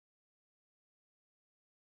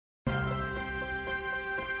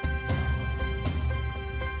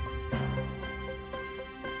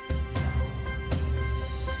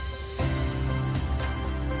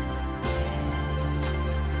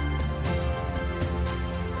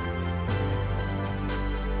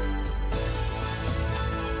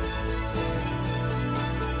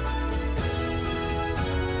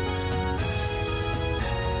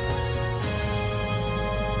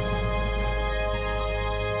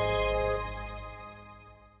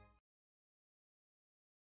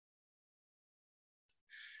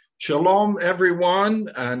Shalom, everyone,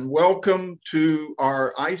 and welcome to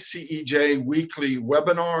our ICEJ weekly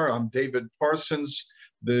webinar. I'm David Parsons,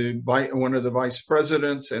 one of the vice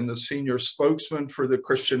presidents and the senior spokesman for the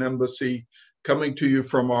Christian Embassy, coming to you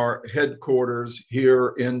from our headquarters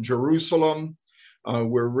here in Jerusalem.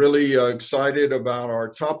 We're really excited about our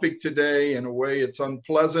topic today. In a way, it's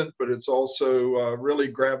unpleasant, but it's also really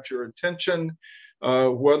grabbed your attention.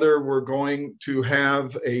 Whether we're going to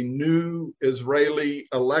have a new Israeli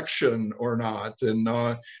election or not. And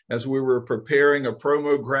as we were preparing a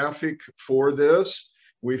promo graphic for this,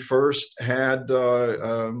 we first had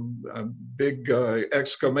a big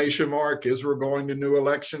exclamation mark, Israel going to new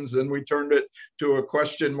elections? Then we turned it to a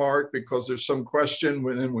question mark because there's some question,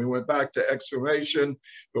 and then we went back to exclamation.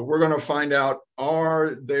 But we're going to find out,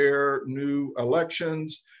 are there new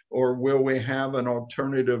elections? Or will we have an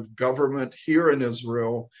alternative government here in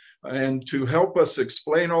Israel? And to help us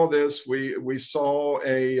explain all this, we saw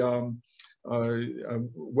a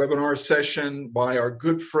webinar session by our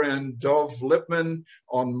good friend Dov Lipman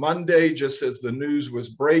on Monday, just as the news was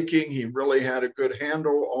breaking. He really had a good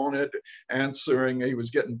handle on it, answering. He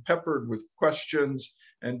was getting peppered with questions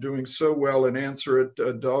and doing so well in answer it.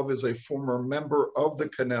 Dov is a former member of the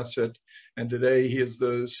Knesset, and today he is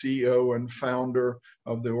the CEO and founder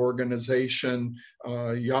of the organization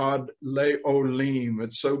Yad Le'olim.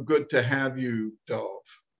 It's so good to have you, Dov.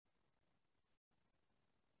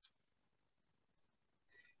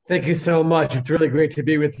 Thank you so much. It's really great to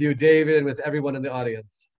be with you, David, and with everyone in the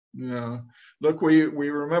audience. Yeah. Look, we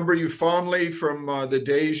remember you fondly from the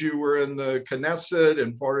days you were in the Knesset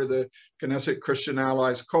and part of the Knesset Christian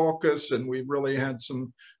Allies Caucus, and we really had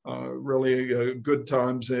some really good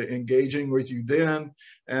times engaging with you then,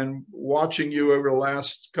 and watching you over the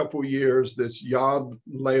last couple of years. This Yad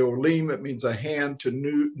Le'olim, it means a hand to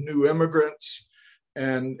new immigrants,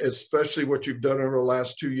 and especially what you've done over the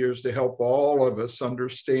last 2 years to help all of us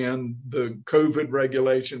understand the COVID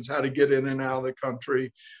regulations, how to get in and out of the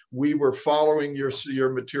country. We were following your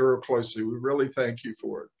material closely. We really thank you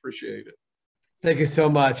for it. Appreciate it. Thank you so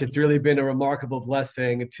much. It's really been a remarkable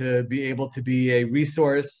blessing to be able to be a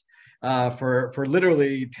resource for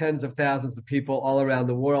literally tens of thousands of people all around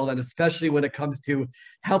the world, and especially when it comes to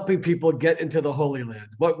helping people get into the Holy Land.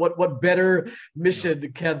 What better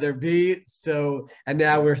mission can there be? So, and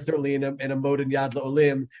now we're certainly in a mode in Yad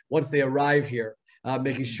Le'olim once they arrive here.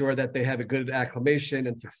 Making sure that they have a good acclimation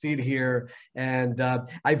and succeed here. And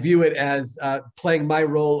I view it as playing my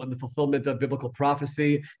role in the fulfillment of biblical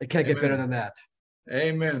prophecy. It can't get better than that.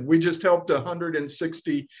 Amen. We just helped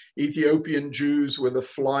 160 Ethiopian Jews with a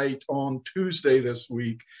flight on Tuesday this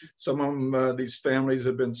week. Some of them, these families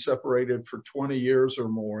have been separated for 20 years or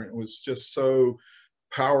more. It was just so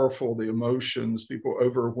powerful, the emotions, people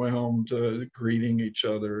overwhelmed, greeting each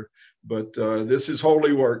other. But this is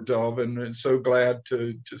holy work, Dov, and so glad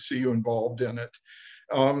to see you involved in it.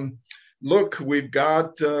 Look, we've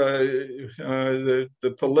got the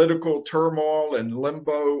political turmoil and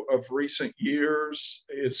limbo of recent years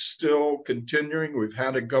is still continuing. We've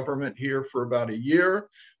had a government here for about a year,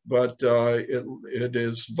 but it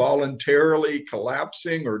is voluntarily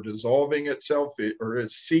collapsing or dissolving itself, or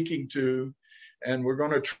is seeking to. And we're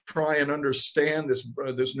going to try and understand this.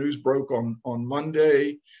 This news broke on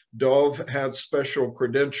Monday. Dov had special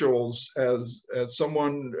credentials as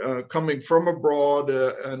someone coming from abroad,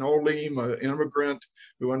 an Olim, an immigrant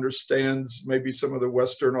who understands maybe some of the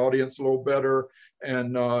Western audience a little better,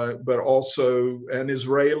 and but also an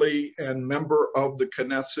Israeli and member of the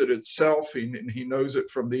Knesset itself. He knows it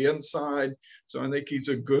from the inside. So I think he's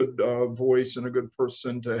a good voice and a good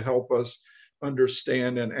person to help us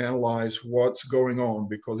understand and analyze what's going on,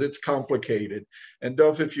 because it's complicated. And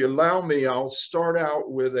Dov, if you allow me, I'll start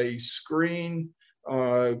out with a screen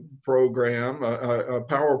program, a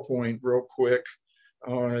PowerPoint real quick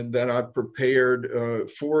that I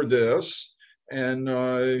prepared for this. And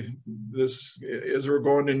this, Israel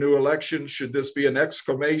going to new elections, should this be an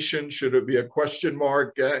exclamation? Should it be a question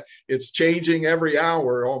mark? It's changing every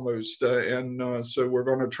hour almost. So we're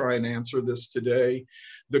going to try and answer this today.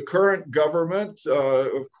 The current government,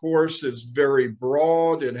 of course, is very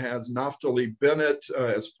broad. It has Naftali Bennett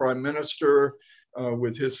as prime minister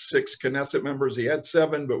with his 6 Knesset members. He had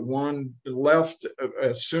 7, but 1 left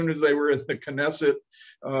as soon as they were in the Knesset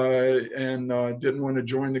and didn't want to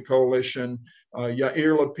join the coalition.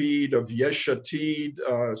 Yair Lapid of Yesh Atid,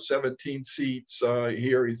 17 seats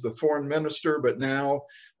here. He's the foreign minister, but now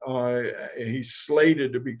he's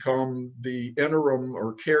slated to become the interim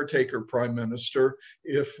or caretaker prime minister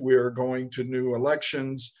if we're going to new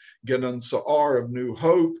elections. Gideon Sa'ar of New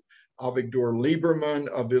Hope, Avigdor Lieberman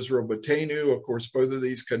of Israel Beitenu. Of course, both of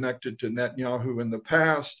these connected to Netanyahu in the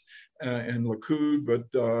past and Likud, but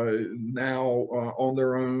now on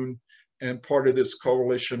their own, and part of this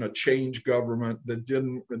coalition, a change government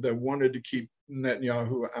that wanted to keep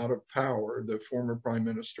Netanyahu out of power, the former Prime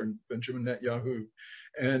Minister Benjamin Netanyahu.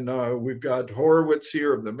 And we've got Horowitz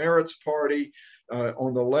here of the Meretz Party.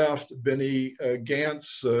 On the left, Benny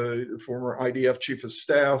Gantz, former IDF Chief of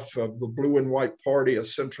Staff of the Blue and White Party, a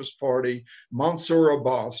centrist party. Mansour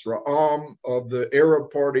Abbas, Ra'am of the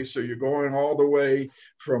Arab Party. So you're going all the way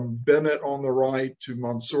from Bennett on the right to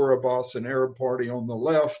Mansour Abbas, an Arab party on the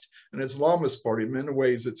left, an Islamist party. In many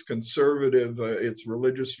ways, it's conservative. Its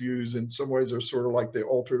religious views in some ways are sort of like the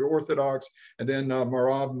ultra Orthodox. And then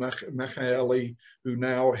Marav Michaeli, who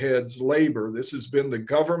now heads Labor. This has been the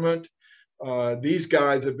government. These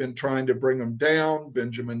guys have been trying to bring them down.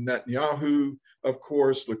 Benjamin Netanyahu, of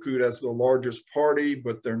course, Likud has the largest party,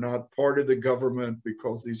 but they're not part of the government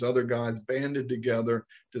because these other guys banded together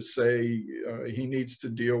to say he needs to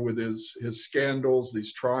deal with his scandals,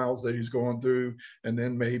 these trials that he's going through, and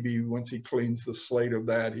then maybe once he cleans the slate of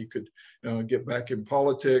that, he could get back in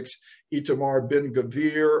politics. Itamar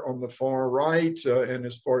Ben-Gvir on the far right and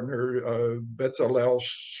his partner Bezalel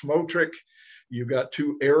Smotrich. You've got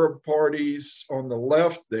two Arab parties on the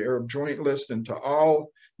left, the Arab Joint List and Ta'al,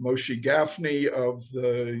 Moshe Gafni of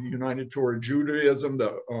the United Torah Judaism,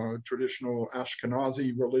 the traditional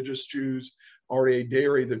Ashkenazi religious Jews, Aryeh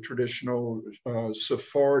Deri, the traditional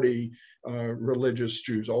Sephardi religious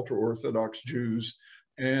Jews, ultra-Orthodox Jews.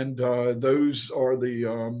 And those are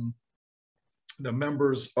the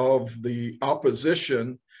members of the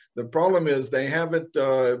opposition. The problem is they haven't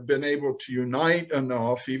been able to unite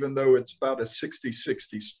enough, even though it's about a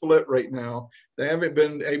 60-60 split right now. They haven't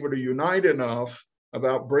been able to unite enough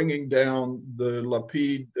about bringing down the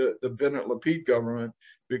Bennett-Lapid government,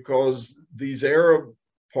 because these Arab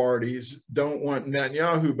parties don't want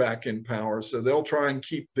Netanyahu back in power. So they'll try and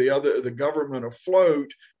keep the government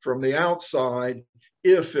afloat from the outside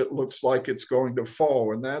if it looks like it's going to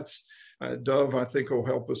fall. And that's Dov, I think, will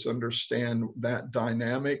help us understand that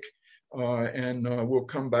dynamic. And we'll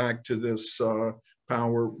come back to this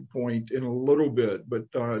PowerPoint in a little bit.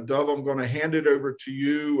 But Dov, I'm going to hand it over to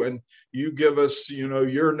you, and you give us,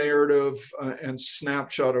 your narrative and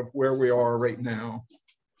snapshot of where we are right now.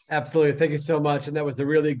 Absolutely. Thank you so much. And that was a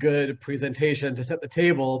really good presentation to set the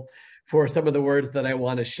table for some of the words that I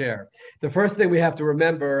want to share. The first thing we have to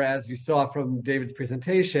remember, as you saw from David's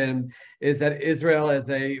presentation, is that Israel is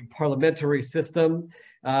a parliamentary system.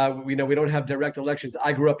 We know we don't have direct elections.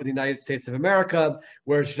 I grew up in the United States of America,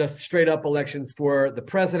 where it's just straight up elections for the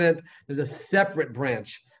president. There's a separate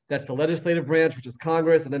branch. That's the legislative branch, which is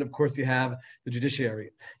Congress. And then, of course, you have the judiciary.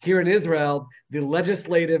 Here in Israel, the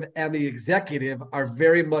legislative and the executive are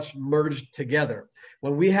very much merged together.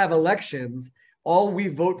 When we have elections, all we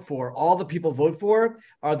vote for, all the people vote for,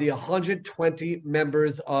 are the 120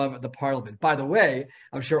 members of the parliament. By the way,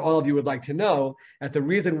 I'm sure all of you would like to know that the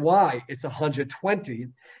reason why it's 120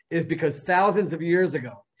 is because thousands of years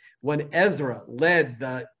ago, when Ezra led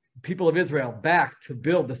the people of Israel back to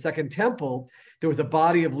build the second temple, there was a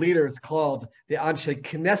body of leaders called the Anshe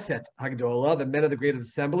Knesset Hagdolah, the men of the Great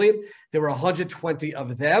Assembly. There were 120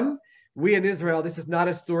 of them. We in Israel, this is not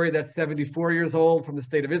a story that's 74 years old from the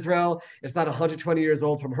state of Israel. It's not 120 years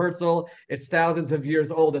old from Herzl. It's thousands of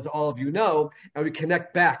years old, as all of you know, and we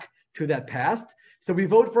connect back to that past. So we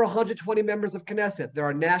vote for 120 members of Knesset. There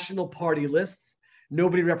are national party lists.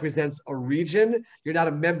 Nobody represents a region. You're not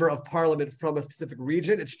a member of parliament from a specific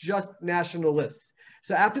region. It's just national lists.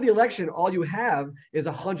 So after the election, all you have is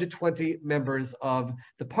 120 members of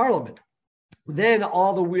the parliament. Then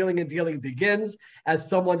all the wheeling and dealing begins as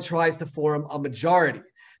someone tries to form a majority.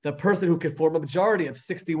 The person who can form a majority of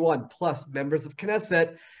 61 plus members of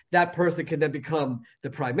Knesset, that person can then become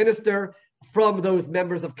the prime minister. From those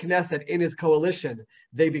members of Knesset in his coalition,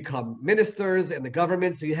 they become ministers in the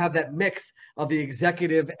government. So you have that mix of the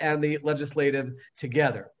executive and the legislative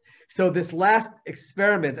together. So this last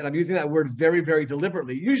experiment, and I'm using that word very, very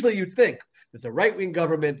deliberately, usually you'd think, there's a right-wing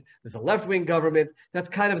government, there's a left-wing government. That's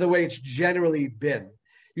kind of the way it's generally been.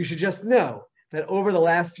 You should just know that over the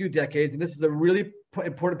last few decades, and this is a really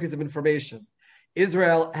important piece of information,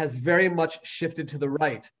 Israel has very much shifted to the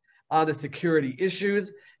right on the security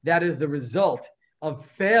issues. That is the result of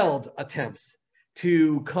failed attempts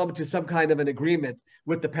to come to some kind of an agreement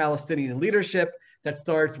with the Palestinian leadership that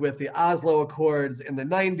starts with the Oslo Accords in the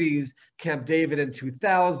 90s, Camp David in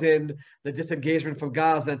 2000, the disengagement from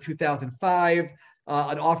Gaza in 2005,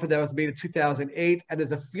 an offer that was made in 2008. And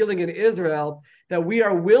there's a feeling in Israel that we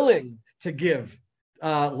are willing to give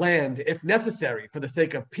land, if necessary, for the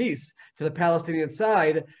sake of peace to the Palestinian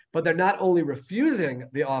side, but they're not only refusing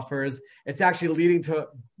the offers, it's actually leading to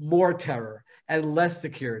more terror and less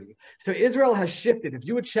security. So Israel has shifted. If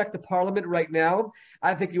you would check the parliament right now,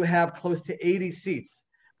 I think you have close to 80 seats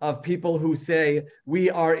of people who say we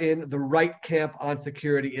are in the right camp on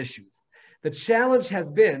security issues. The challenge has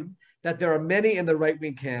been that there are many in the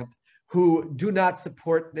right-wing camp who do not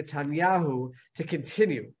support Netanyahu to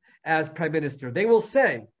continue as prime minister. They will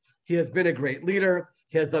say he has been a great leader,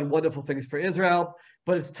 he has done wonderful things for Israel,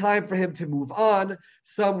 but it's time for him to move on.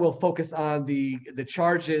 Some will focus on the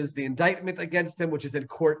charges, the indictment against him, which is in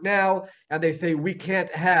court now, and they say we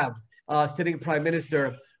can't have a sitting prime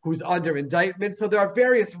minister who's under indictment. So there are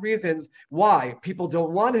various reasons why people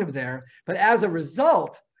don't want him there, but as a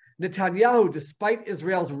result, Netanyahu, despite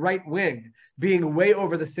Israel's right wing being way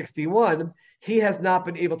over the 61, he has not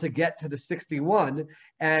been able to get to the 61,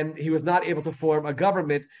 and he was not able to form a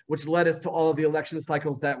government, which led us to all of the election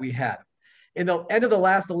cycles that we had. In the end of the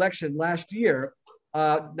last election last year,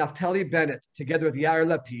 Naftali Bennett, together with Yair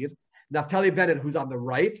Lapid, Naftali Bennett, who's on the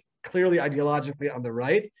right, clearly ideologically on the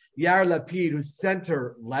right, Yair Lapid, who's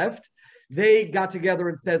center left, they got together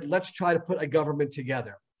and said, let's try to put a government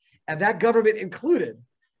together. And that government included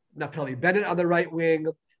Naftali Bennett on the right wing,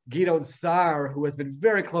 Gideon Sa'ar, who has been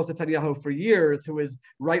very close to Netanyahu for years, who is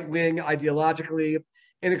right-wing ideologically.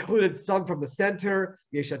 It included some from the center,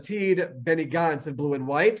 Yesh Atid, Benny Gantz, and Blue and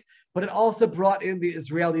White, but it also brought in the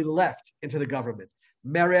Israeli left into the government.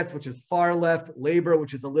 Meretz, which is far left, Labor,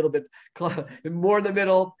 which is a little bit more in the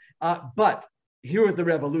middle. But here was the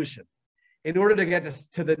revolution. In order to get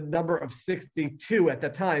to the number of 62 at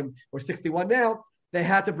that time, or 61 now, they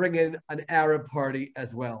had to bring in an Arab party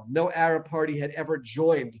as well. No Arab party had ever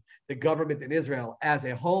joined the government in Israel as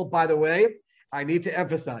a whole. By the way, I need to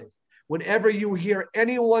emphasize, whenever you hear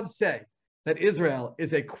anyone say that Israel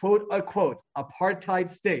is a quote unquote apartheid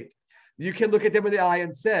state, you can look at them in the eye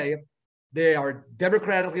and say they are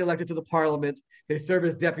democratically elected to the parliament. They serve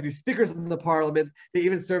as deputy speakers in the parliament. They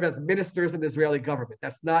even serve as ministers in the Israeli government.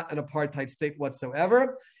 That's not an apartheid state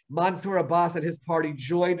whatsoever. Mansour Abbas and his party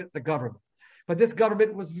joined the government. But this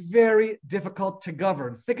government was very difficult to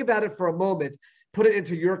govern. Think about it for a moment. Put it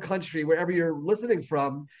into your country, wherever you're listening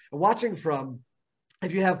from, watching from.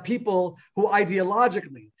 If you have people who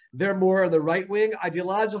ideologically, they're more on the right wing,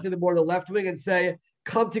 ideologically, they're more on the left wing, and say,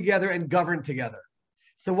 come together and govern together.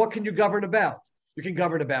 So what can you govern about? You can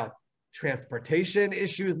govern about transportation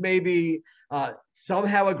issues, maybe,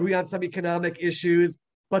 somehow agree on some economic issues,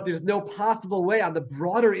 but there's no possible way on the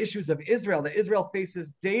broader issues of Israel that Israel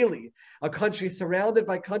faces daily, a country surrounded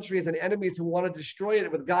by countries and enemies who want to destroy it.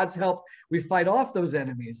 With God's help, we fight off those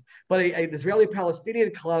enemies. But an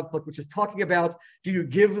Israeli-Palestinian conflict, which is talking about, do you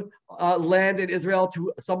give land in Israel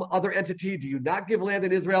to some other entity? Do you not give land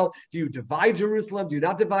in Israel? Do you divide Jerusalem? Do you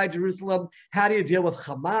not divide Jerusalem? How do you deal with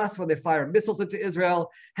Hamas when they fire missiles into Israel?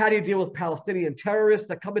 How do you deal with Palestinian terrorists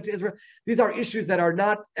that come into Israel? These are issues that are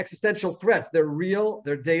not existential threats. They're real,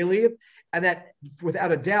 they're daily, and that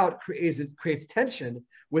without a doubt creates tension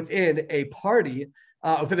within a party,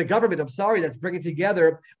 within a government, that's bringing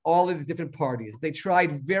together all of the different parties. They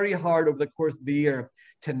tried very hard over the course of the year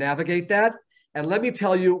to navigate that. And let me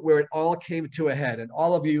tell you where it all came to a head. And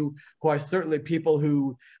all of you who are certainly people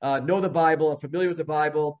who know the Bible, are familiar with the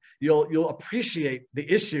Bible, you'll appreciate the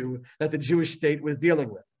issue that the Jewish state was dealing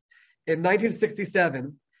with. In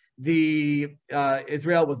 1967,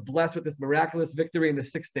 Israel was blessed with this miraculous victory in the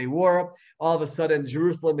Six-Day War. All of a sudden,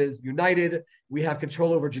 Jerusalem is united. We have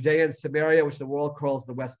control over Judea and Samaria, which the world calls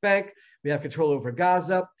the West Bank. We have control over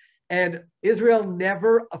Gaza. And Israel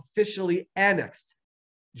never officially annexed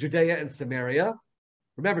Judea and Samaria.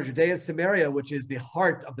 Remember, Judea and Samaria, which is the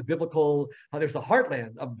heart of the biblical, there's the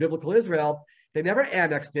heartland of biblical Israel. They never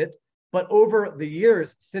annexed it. But over the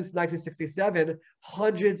years since 1967,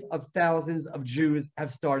 hundreds of thousands of Jews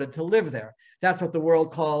have started to live there. That's what the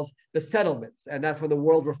world calls the settlements. And that's what the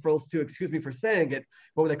world refers to, excuse me for saying it,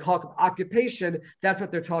 but when they call occupation, that's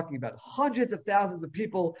what they're talking about. Hundreds of thousands of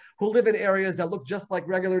people who live in areas that look just like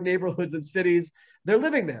regular neighborhoods and cities, they're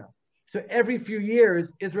living there. So every few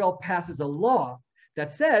years, Israel passes a law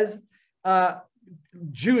that says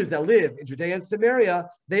Jews that live in Judea and Samaria,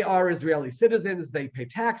 they are Israeli citizens, they pay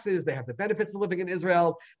taxes, they have the benefits of living in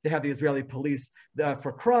Israel, they have the Israeli police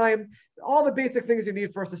for crime, all the basic things you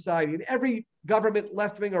need for a society. And every government,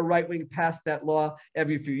 left-wing or right-wing, passed that law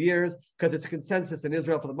every few years because it's a consensus in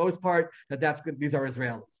Israel for the most part that that's good, these are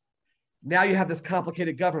Israelis. Now you have this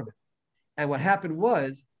complicated government. And what happened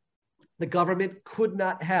was the government could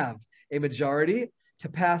not have a majority to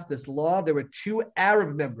pass this law, there were two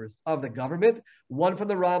Arab members of the government, one from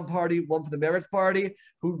the Ram party, one from the Meretz party,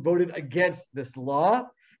 who voted against this law.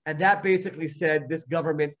 And that basically said this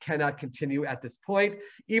government cannot continue at this point.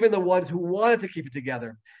 Even the ones who wanted to keep it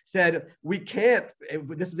together said, we can't.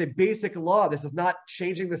 This is a basic law. This is not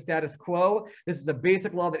changing the status quo. This is a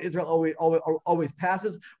basic law that Israel always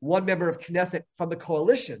passes. One member of Knesset from the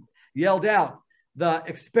coalition yelled out, the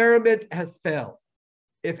experiment has failed.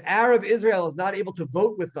 If Arab Israel is not able to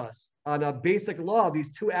vote with us on a basic law,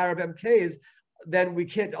 these two Arab MKs, then we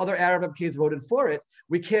can't, other Arab MKs voted for it.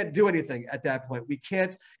 We can't do anything at that point. We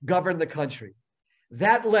can't govern the country.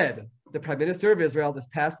 That led the Prime Minister of Israel this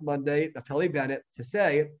past Monday, Naftali Bennett, to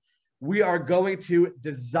say, we are going to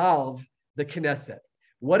dissolve the Knesset.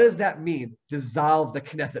 What does that mean, dissolve the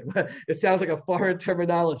Knesset? It sounds like a foreign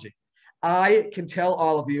terminology. I can tell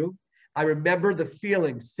all of you, I remember the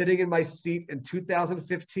feeling sitting in my seat in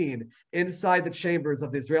 2015 inside the chambers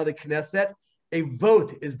of the Israeli Knesset. A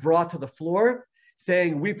vote is brought to the floor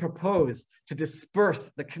saying we propose to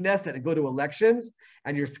disperse the Knesset and go to elections,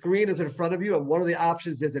 and your screen is in front of you, and one of the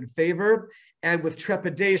options is in favor, and with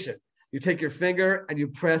trepidation, you take your finger and you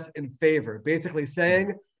press in favor, basically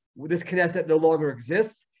saying this Knesset no longer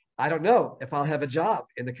exists. I don't know if I'll have a job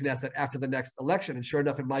in the Knesset after the next election, and sure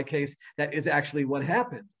enough, in my case, that is actually what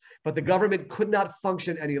happened. But the government could not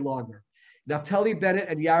function any longer. Naftali Bennett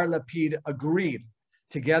and Yair Lapid agreed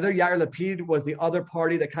together. Yair Lapid was the other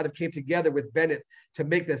party that kind of came together with Bennett to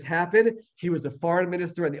make this happen. He was the foreign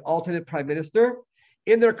minister and the alternate prime minister.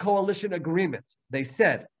 In their coalition agreement, they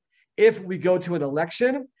said, if we go to an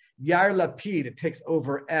election, Yair Lapid takes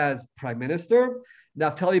over as prime minister.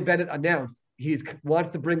 Naftali Bennett announced he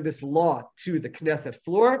wants to bring this law to the Knesset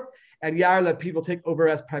floor, and Yair Lapid will take over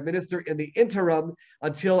as prime minister in the interim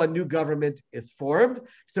until a new government is formed.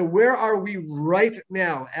 So where are we right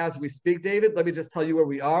now as we speak, David? Let me just tell you where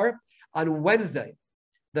we are. On Wednesday,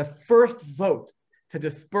 the first vote to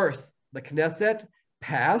disperse the Knesset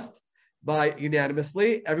passed by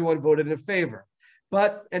unanimously. Everyone voted in favor.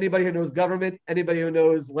 But anybody who knows government, anybody who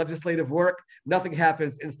knows legislative work, nothing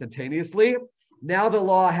happens instantaneously. Now the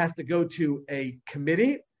law has to go to a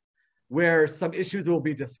committee where some issues will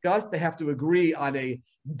be discussed. They have to agree on a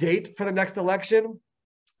date for the next election.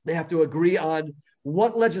 They have to agree on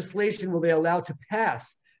what legislation will they allow to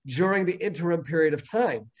pass during the interim period of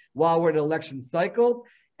time while we're in an election cycle.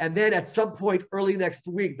 And then at some point early next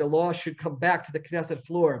week, the law should come back to the Knesset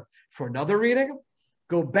floor for another reading,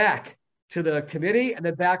 go back to the committee, and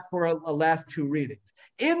then back for a last two readings.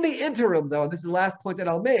 In the interim, though, and this is the last point that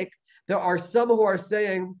I'll make, there are some who are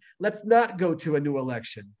saying, let's not go to a new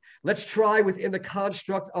election. Let's try within the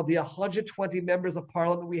construct of the 120 members of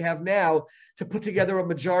parliament we have now to put together a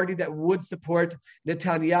majority that would support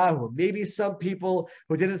Netanyahu. Maybe some people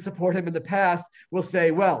who didn't support him in the past will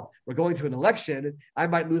say, well, we're going to an election. I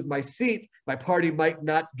might lose my seat. My party might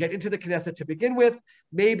not get into the Knesset to begin with.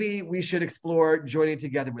 Maybe we should explore joining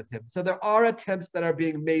together with him. So there are attempts that are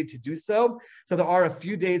being made to do so. So there are a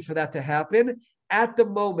few days for that to happen. At the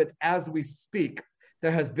moment, as we speak,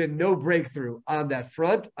 there has been no breakthrough on that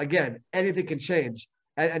front. Again, anything can change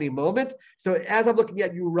at any moment. So as I'm looking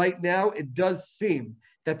at you right now, it does seem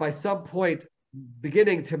that by some point,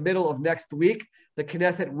 beginning to middle of next week, the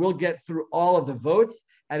Knesset will get through all of the votes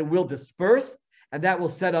and will disperse. And that will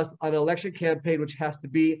set us on an election campaign, which has to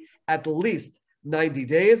be at least 90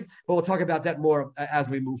 days. But we'll talk about that more as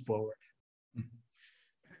we move forward.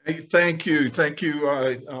 Thank you. Thank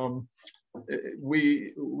you.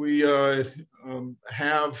 We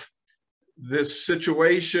have this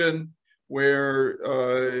situation where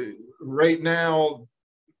right now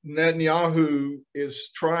Netanyahu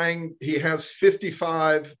is trying, he has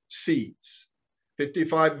 55 seats,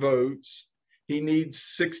 55 votes. He needs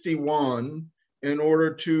 61 in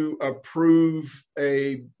order to approve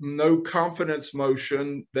a no confidence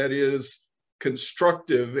motion that is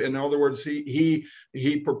constructive. In other words, he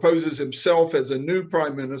proposes himself as a new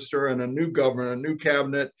prime minister and a new government, a new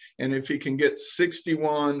cabinet, and if he can get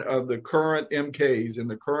 61 of the current MKs in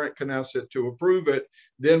the current Knesset to approve it,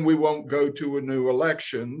 then we won't go to a new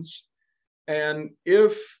elections. And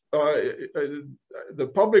if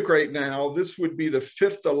the public right now, this would be the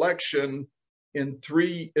fifth election in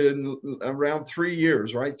around 3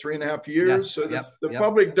 years, right? 3.5 years. Yes, so the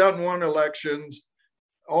public doesn't want elections.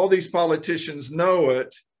 All these politicians know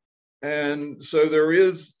it. And so there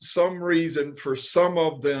is some reason for some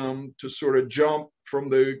of them to sort of jump from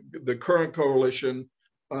the current coalition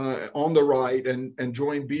on the right and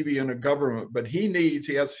join Bibi in a government. But he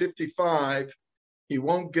has 55. He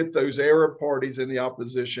won't get those Arab parties in the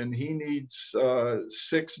opposition. He needs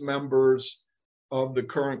 6 members of the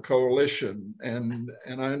current coalition. And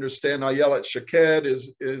I understand Ayelet Shaked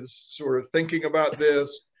is sort of thinking about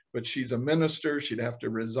this, but she's a minister. She'd have to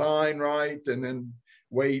resign, right? And then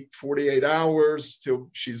wait 48 hours till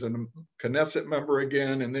she's a Knesset member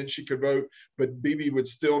again, and then she could vote. But Bibi would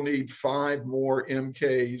still need 5 more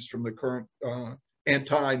MKs from the current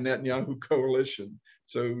anti-Netanyahu coalition.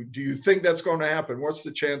 So do you think that's going to happen? What's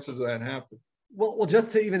the chances of that happening? Well,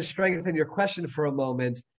 just to even strengthen your question for a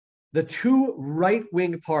moment, the 2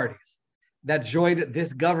 right-wing parties that joined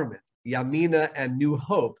this government, Yamina and New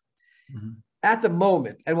Hope, at the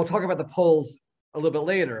moment, and we'll talk about the polls a little bit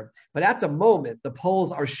later, but at the moment, the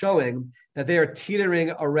polls are showing that they are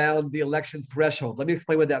teetering around the election threshold. Let me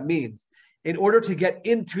explain what that means. In order to get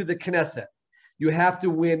into the Knesset, you have to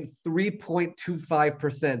win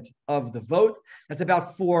 3.25% of the vote. That's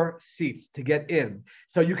about 4 seats to get in.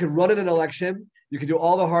 So you can run in an election, you can do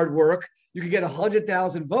all the hard work, you can get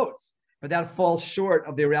 100,000 votes, but that falls short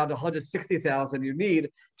of the around 160,000 you need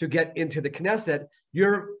to get into the Knesset.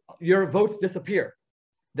 Your votes disappear.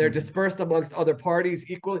 They're dispersed amongst other parties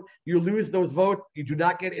equally. You lose those votes, you do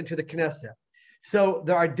not get into the Knesset. So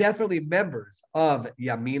there are definitely members of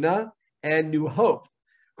Yamina and New Hope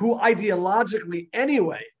who ideologically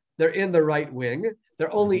anyway, they're in the right wing.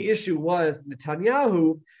 Their only issue was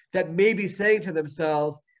Netanyahu that may be saying to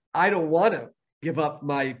themselves, I don't want to give up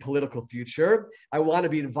my political future. I want to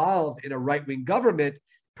be involved in a right-wing government.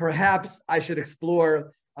 Perhaps I should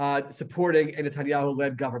explore supporting a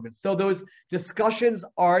Netanyahu-led government. So those discussions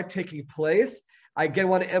are taking place. I again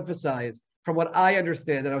want to emphasize, from what I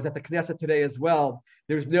understand, and I was at the Knesset today as well,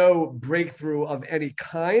 there's no breakthrough of any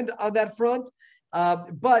kind on that front,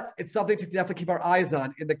 but it's something to definitely keep our eyes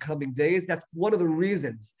on in the coming days. That's one of the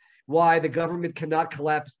reasons why the government cannot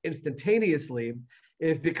collapse instantaneously,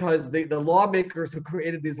 is because the lawmakers who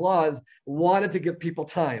created these laws wanted to give people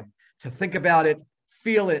time to think about it,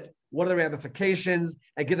 feel it, what are the ramifications,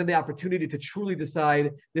 and give them the opportunity to truly decide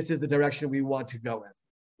this is the direction we want to go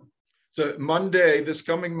in. So Monday, this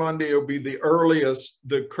coming Monday, will be the earliest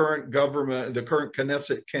the current government, the current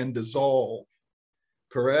Knesset can dissolve,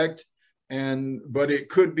 correct? But it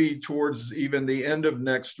could be towards even the end of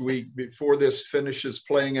next week before this finishes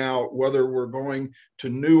playing out, whether we're going to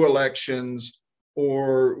new elections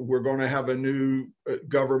or we're going to have a new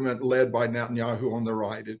government led by Netanyahu on the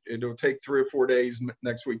right. It'll take 3 or 4 days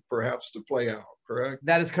next week, perhaps, to play out, correct?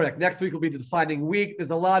 That is correct. Next week will be the defining week. There's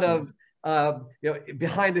a lot of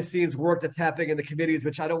behind the scenes work that's happening in the committees,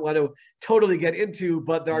 which I don't want to totally get into,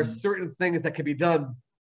 but there are certain things that can be done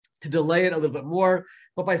to delay it a little bit more.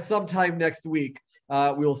 But by sometime next week,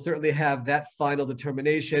 we will certainly have that final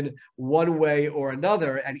determination one way or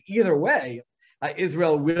another. And either way,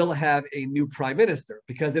 Israel will have a new prime minister,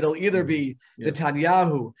 because it'll either be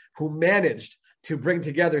Netanyahu, who managed to bring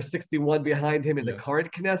together 61 behind him in the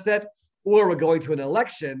current Knesset, or we're going to an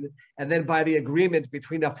election, and then by the agreement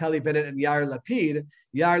between Naftali Bennett and Yair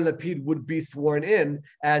Lapid would be sworn in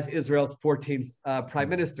as Israel's 14th prime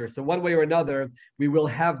minister. So one way or another, we will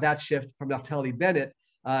have that shift from Naftali Bennett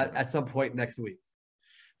at some point next week.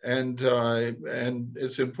 And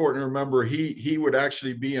it's important to remember he would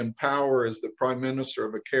actually be in power as the prime minister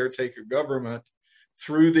of a caretaker government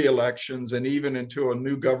through the elections, and even until a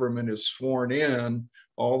new government is sworn in,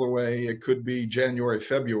 all the way, it could be January,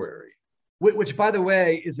 February. Which, by the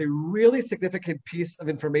way, is a really significant piece of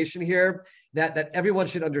information here that everyone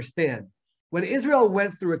should understand. When Israel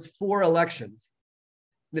went through its 4 elections,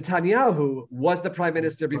 Netanyahu was the prime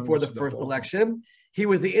minister before the first election. He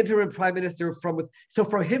was the interim prime minister so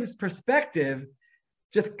from his perspective,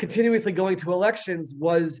 just continuously going to elections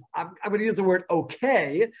was, I'm going to use the word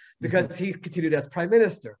okay, because he continued as prime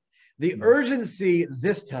minister. The urgency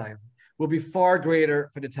this time will be far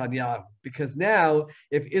greater for Netanyahu, because now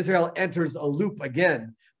if Israel enters a loop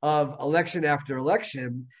again of election after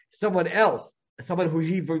election, someone who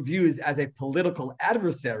he views as a political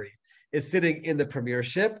adversary, is sitting in the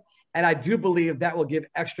premiership. And I do believe that will give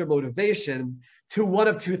extra motivation to one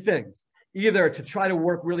of 2 things: either to try to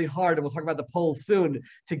work really hard, and we'll talk about the polls soon,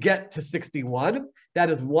 to get to 61. That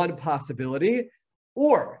is one possibility.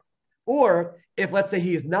 Or if, let's say,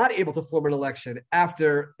 he is not able to form an election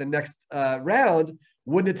after the next round,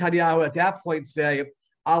 would Netanyahu at that point say,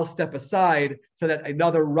 I'll step aside so that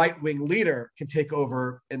another right-wing leader can take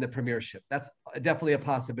over in the premiership? That's definitely a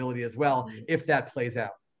possibility as well, if that plays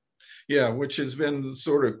out. Yeah, which has been the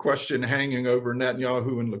sort of question hanging over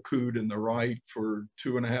Netanyahu and Likud and the right for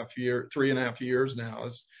 3.5 years now.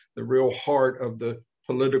 It's the real heart of the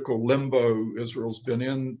political limbo Israel's been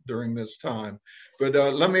in during this time. But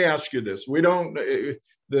let me ask you this: we don't,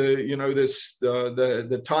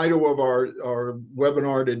 the title of our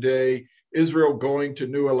webinar today Israel going to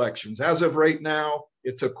new elections. As of right now,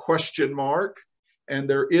 it's a question mark. And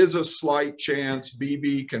there is a slight chance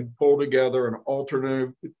Bibi can pull together an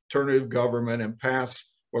alternative government and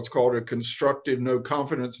pass what's called a constructive no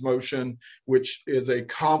confidence motion, which is a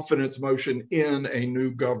confidence motion in a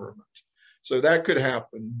new government. So that could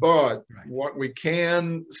happen. But what we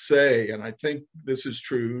can say, and I think this is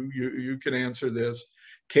true, you can answer this,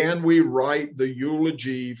 can we write the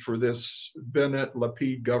eulogy for this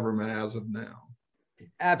Bennett-Lapid government as of now?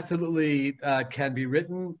 Absolutely can be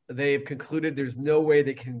written. They've concluded there's no way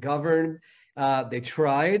they can govern. They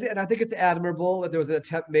tried, and I think it's admirable that there was an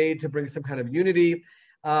attempt made to bring some kind of unity.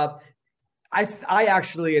 I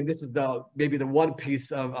actually, and this is maybe the one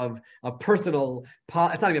piece of personal,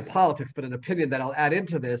 it's not even politics, but an opinion that I'll add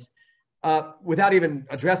into this, without even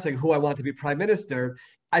addressing who I want to be prime minister.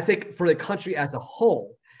 I think for the country as a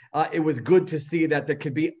whole, it was good to see that there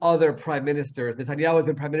could be other prime ministers. Netanyahu has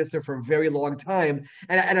been prime minister for a very long time.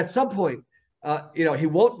 And at some point, he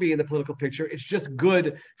won't be in the political picture. It's just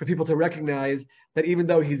good for people to recognize that even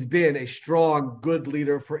though he's been a strong, good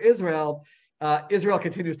leader for Israel, Israel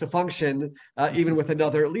continues to function even with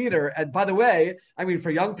another leader. And by the way, I mean,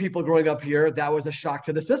 for young people growing up here, that was a shock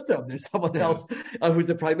to the system. There's someone else who's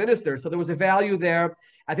the prime minister. So there was a value there.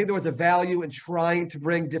 I think there was a value in trying to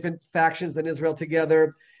bring different factions in Israel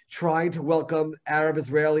together, trying to welcome Arab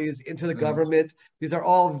Israelis into the government. These are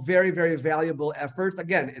all very, very valuable efforts.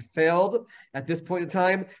 Again, it failed at this point in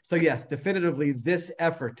time. So yes, definitively this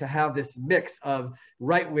effort to have this mix of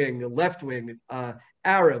right-wing, left-wing,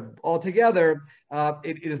 Arab all together,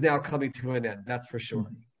 it is now coming to an end, that's for sure.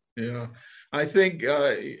 Yeah, I think,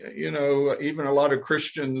 even a lot of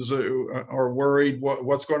Christians are worried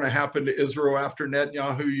what's going to happen to Israel after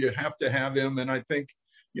Netanyahu. You have to have him. And I think,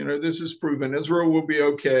 this is proven. Israel will be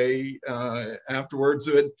okay afterwards,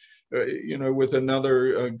 with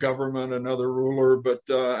another government, another ruler. But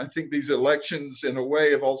I think these elections, in a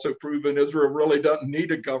way, have also proven Israel really doesn't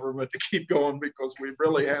need a government to keep going, because we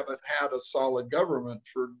really haven't had a solid government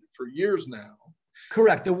for years now.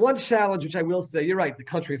 Correct. The one challenge, which I will say, you're right, the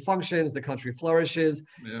country functions, the country flourishes.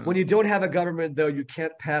 Yeah. When you don't have a government, though, you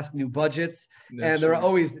can't pass new budgets. And there are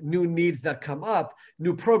always new needs that come up,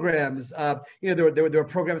 new programs. There were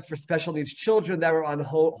programs for special needs children that were on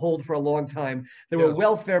hold for a long time. There were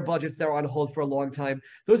welfare budgets that were on hold for a long time.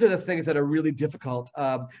 Those are the things that are really difficult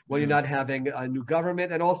when you're not having a new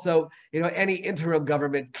government. And also, any interim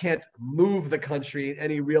government can't move the country in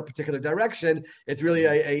any real particular direction. It's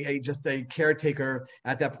really just a caretaker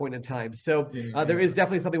at that point in time. So there is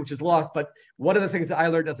definitely something which is lost. But one of the things that I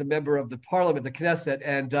learned as a member of the parliament, the Knesset,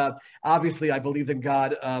 and obviously I believed in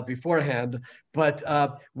God beforehand, but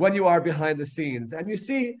when you are behind the scenes and you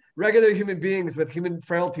see regular human beings with human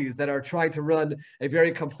frailties that are trying to run a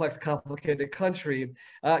very complex, complicated country,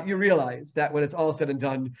 you realize that when it's all said and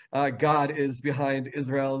done, God is behind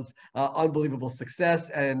Israel's unbelievable success,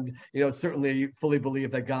 and certainly fully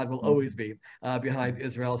believe that God will always be behind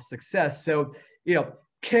Israel's success. So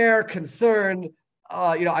care, concern,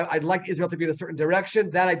 I'd like Israel to be in a certain direction.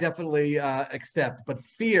 That I definitely accept. But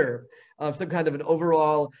fear of some kind of an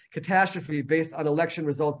overall catastrophe based on election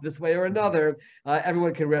results this way or another,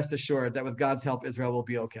 everyone can rest assured that with God's help, Israel will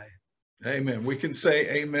be okay. Amen. We can say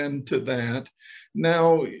amen to that.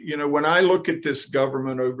 Now, when I look at this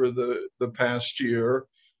government over the past year,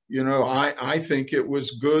 I think it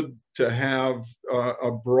was good to have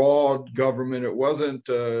a broad government. It wasn't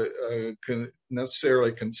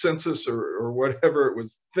necessarily consensus or whatever. It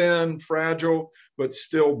was thin, fragile, but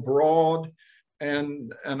still broad.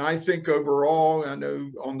 And I think overall, I know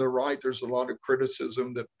on the right, there's a lot of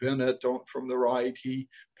criticism that Bennett, from the right, he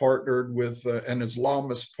partnered with an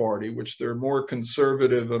Islamist party, which they're more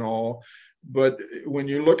conservative and all. But when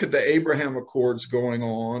you look at the Abraham Accords going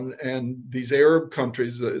on and these Arab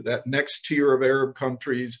countries, that next tier of Arab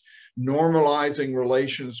countries, normalizing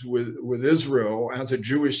relations with Israel as a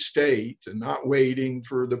Jewish state and not waiting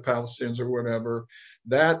for the Palestinians or whatever,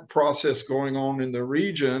 that process going on in the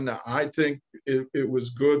region, I think it was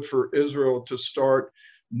good for Israel to start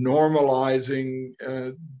normalizing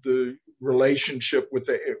the relationship with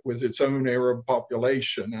its own Arab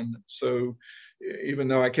population. And so even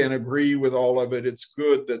though I can't agree with all of it, it's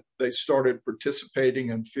good that they started participating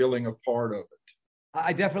and feeling a part of it.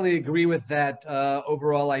 I definitely agree with that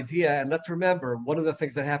overall idea. And let's remember, one of the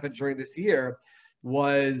things that happened during this year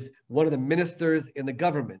was one of the ministers in the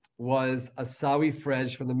government was Asawi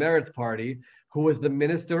Frej from the Meretz Party, who was the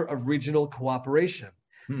Minister of Regional Cooperation.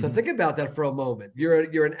 So think about that for a moment.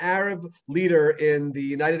 You're an Arab leader in the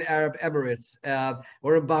United Arab Emirates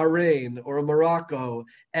or in Bahrain or in Morocco,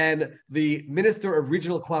 and the Minister of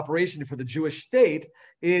Regional Cooperation for the Jewish state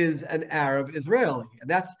is an Arab Israeli. And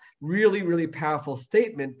that's really, really powerful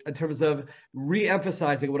statement in terms of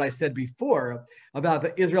re-emphasizing what I said before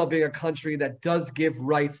about Israel being a country that does give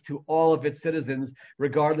rights to all of its citizens,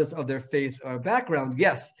 regardless of their faith or background.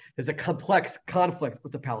 Yes, there's a complex conflict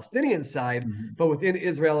with the Palestinian side, but within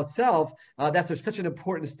Israel itself, that's such an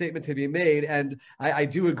important statement to be made. And I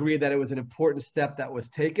do agree that it was an important step that was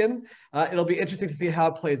taken. It'll be interesting to see how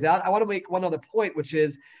it plays out. I want to make one other point, which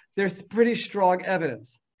is there's pretty strong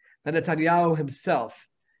evidence that Netanyahu himself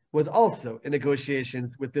was also in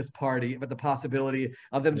negotiations with this party about the possibility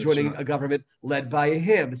of them joining a government led by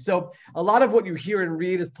him. So a lot of what you hear and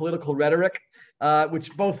read is political rhetoric,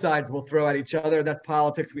 which both sides will throw at each other. That's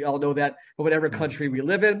politics. We all know that from whatever country we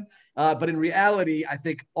live in. But in reality, I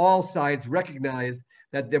think all sides recognize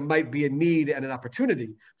that there might be a need and an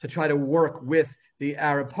opportunity to try to work with the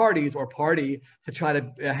Arab parties or party to try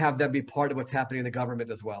to have them be part of what's happening in the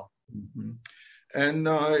government as well. Mm-hmm.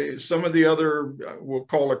 And some of the other, we'll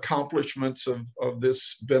call accomplishments of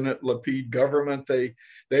this Bennett-Lapid government, they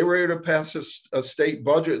were able to pass a state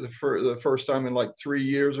budget for the first time in like 3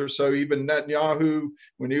 years or so. Even Netanyahu,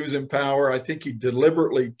 when he was in power, I think he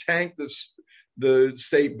deliberately tanked the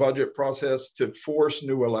state budget process to force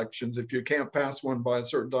new elections. If you can't pass one by a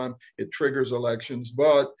certain time, it triggers elections.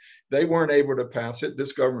 But they weren't able to pass it.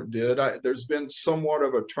 This government did. There's been somewhat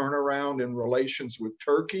of a turnaround in relations with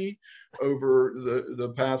Turkey over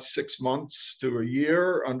the past 6 months to a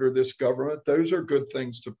year under this government. Those are good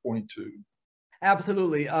things to point to.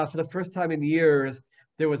 Absolutely. For the first time in years,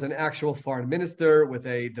 there was an actual foreign minister with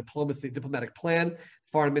a diplomatic plan.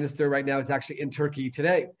 Foreign minister right now is actually in Turkey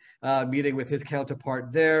today, meeting with his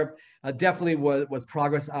counterpart there. Definitely was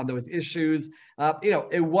progress on those issues.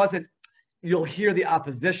 It wasn't. You'll hear the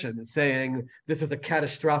opposition saying this was a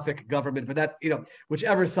catastrophic government, but that,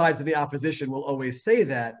 whichever sides of the opposition will always say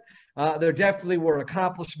that. There definitely were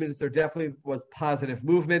accomplishments. There definitely was positive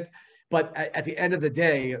movement. But at the end of the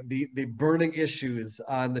day, the burning issues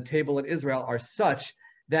on the table in Israel are such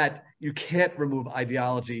that you can't remove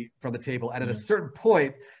ideology from the table. And at a certain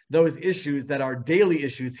point, those issues that are daily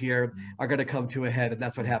issues here are going to come to a head. And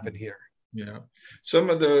that's what happened here. Yeah, some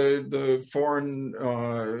of the foreign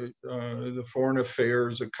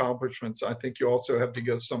affairs accomplishments, I think you also have to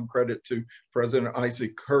give some credit to President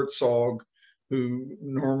Isaac Herzog, who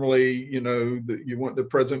normally, you want the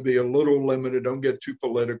president to be a little limited, don't get too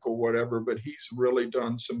political, whatever, but he's really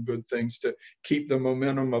done some good things to keep the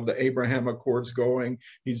momentum of the Abraham Accords going.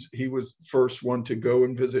 He was the first one to go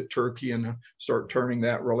and visit Turkey and start turning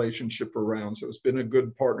that relationship around. So it's been a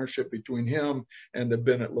good partnership between him and the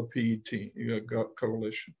Bennett-Lapid team,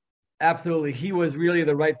 coalition. Absolutely. He was really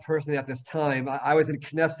the right person at this time. I was in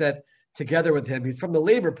Knesset together with him. He's from the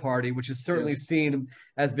Labor Party, which is certainly seen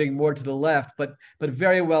as being more to the left, but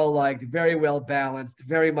very well liked, very well balanced,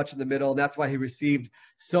 very much in the middle. And that's why he received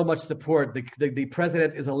so much support. The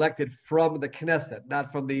president is elected from the Knesset,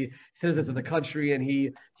 not from the citizens of the country, and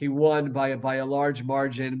he won by a large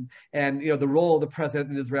margin. And the role of the president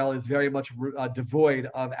in Israel is very much devoid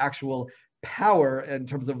of actual power in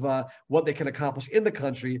terms of what they can accomplish in the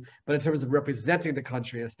country, but in terms of representing the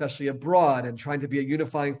country, especially abroad, and trying to be a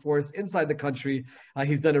unifying force inside the country,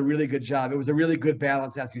 he's done a really good job. It was a really good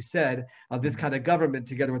balance, as you said, of this kind of government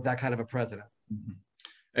together with that kind of a president. Mm-hmm.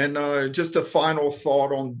 And just a final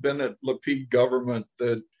thought on Bennett-Lapid government,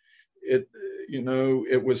 that it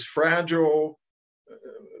was fragile,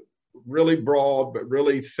 really broad, but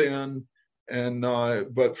really thin. And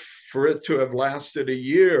but for it to have lasted a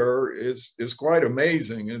year is quite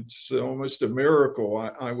amazing. It's almost a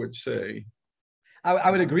miracle, I would say.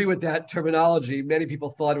 I would agree with that terminology. Many people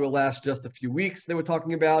thought it would last just a few weeks. They were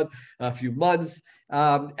talking about a few months.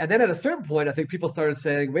 And then at a certain point, I think people started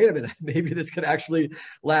saying, wait a minute, maybe this could actually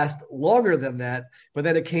last longer than that. But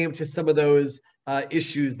then it came to some of those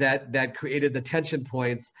issues that created the tension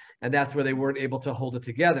points, and that's where they weren't able to hold it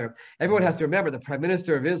together. Everyone has to remember the Prime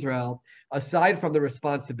Minister of Israel, aside from the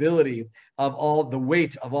responsibility of all the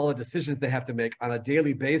weight of all the decisions they have to make on a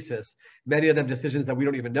daily basis, many of them decisions that we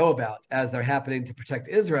don't even know about as they're happening to protect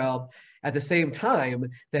Israel, at the same time,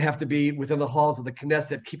 they have to be within the halls of the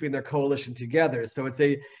Knesset, keeping their coalition together. So it's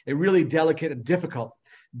a really delicate and difficult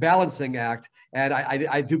balancing act, and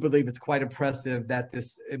I do believe it's quite impressive that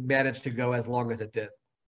it managed to go as long as it did.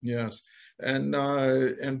 Yes,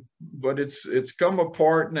 but it's come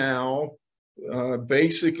apart now,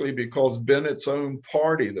 basically because Bennett's own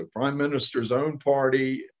party, the Prime Minister's own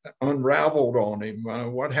party, unraveled on him.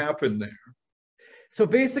 What happened there? So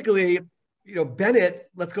basically, Bennett,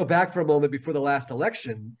 let's go back for a moment before the last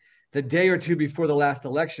election. The day or two before the last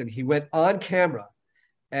election, he went on camera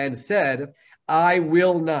and said, I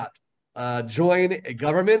will not join a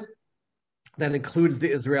government that includes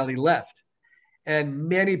the Israeli left. And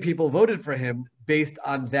many people voted for him based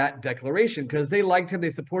on that declaration because they liked him, they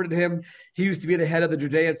supported him. He used to be the head of the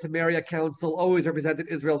Judea and Samaria Council, always represented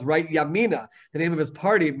Israel's right. Yamina, the name of his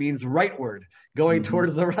party, means rightward, going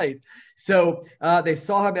towards the right. So they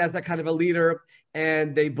saw him as that kind of a leader,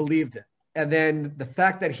 and they believed it. And then the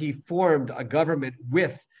fact that he formed a government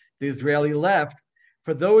with the Israeli left,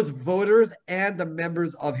 for those voters and the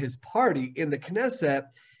members of his party in the Knesset,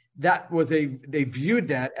 they viewed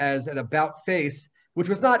that as an about face, which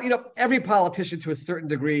was not, every politician to a certain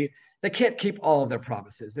degree, they can't keep all of their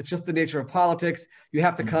promises. It's just the nature of politics. You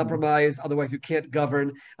have to compromise, otherwise you can't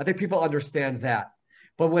govern. I think people understand that.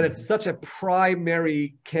 But when it's such a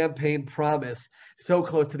primary campaign promise so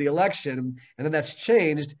close to the election, and then that's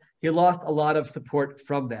changed, he lost a lot of support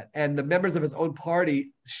from that. And the members of his own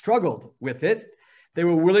party struggled with it. They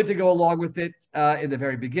were willing to go along with it in the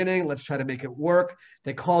very beginning. Let's try to make it work.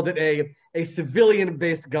 They called it a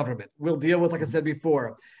civilian-based government. We'll deal with, like I said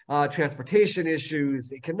before, transportation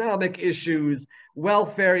issues, economic issues,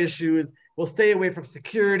 welfare issues. We'll stay away from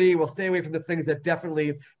security. We'll stay away from the things that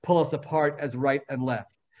definitely pull us apart as right and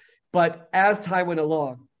left. But as time went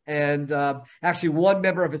along, and actually one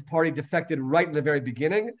member of his party defected right in the very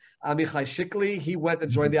beginning, Amichai Shikli, he went and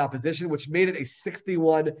joined the opposition, which made it a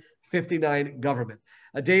 61-59 government.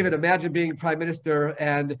 David, imagine being prime minister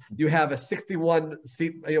and you have a 61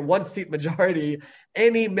 seat, one seat majority.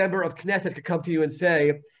 Any member of Knesset could come to you and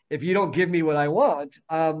say, if you don't give me what I want,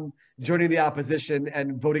 joining the opposition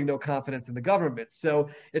and voting no confidence in the government. So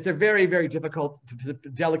it's a very, very difficult,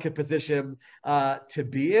 delicate position to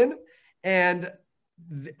be in. And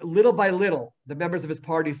little by little, the members of his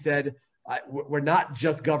party said, we're not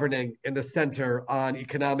just governing in the center on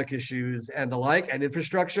economic issues and the like and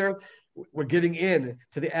infrastructure. We're giving in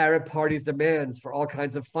to the Arab Party's demands for all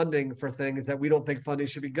kinds of funding for things that we don't think funding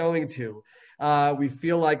should be going to. We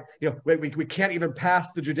feel like we can't even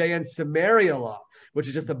pass the Judea and Samaria law, which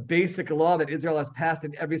is just a basic law that Israel has passed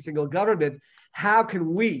in every single government. How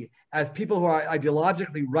can we, as people who are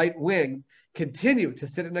ideologically right-wing, continue to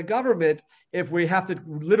sit in a government if we have to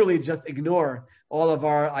literally just ignore all of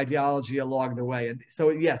our ideology along the way? And so,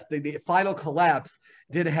 yes, the final collapse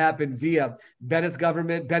did happen via Bennett's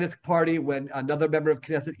government, Bennett's party, when another member of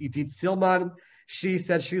Knesset, Idit Silman, she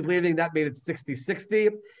said she's leaving. That made it 60-60.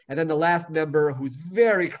 And then the last member, who's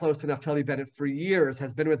very close to Naftali Bennett for years,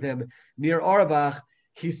 has been with him, Nir Orbach.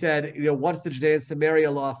 He said, once the Judea and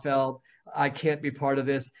Samaria law fell, I can't be part of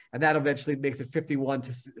this. And that eventually makes it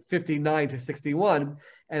 59-61.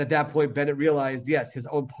 And at that point, Bennett realized, yes, his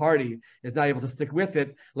own party is not able to stick with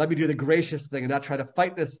it. Let me do the gracious thing and not try to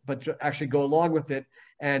fight this, but actually go along with it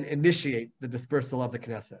and initiate the dispersal of the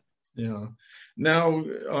Knesset. Yeah. Now,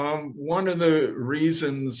 one of the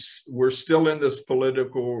reasons we're still in this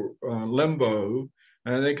political limbo,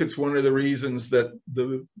 and I think it's one of the reasons that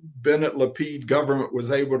the Bennett-Lapid government was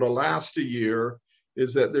able to last a year,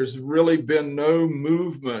 is that there's really been no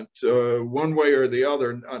movement one way or the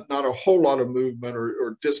other, not a whole lot of movement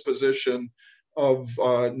or disposition of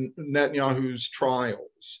Netanyahu's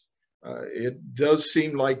trials. It does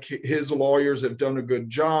seem like his lawyers have done a good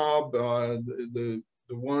job. The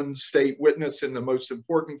one state witness in the most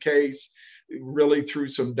important case really threw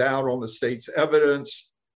some doubt on the state's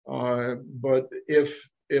evidence. But if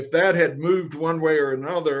that had moved one way or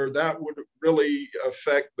another, that would really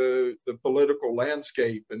affect the political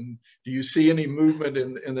landscape. And do you see any movement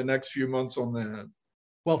in the next few months on that?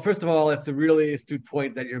 Well, first of all, it's a really astute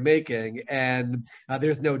point that you're making. And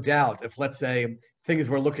there's no doubt if, let's say, things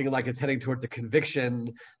were looking like it's heading towards a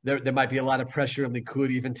conviction, there might be a lot of pressure in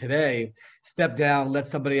Likud even today. Step down, let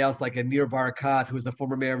somebody else like a Nir Barakat, who is the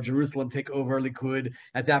former mayor of Jerusalem, take over Likud.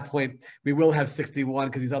 At that point, we will have 61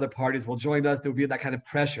 because these other parties will join us. There will be that kind of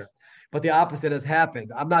pressure. But the opposite has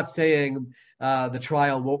happened. I'm not saying the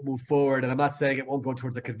trial won't move forward, and I'm not saying it won't go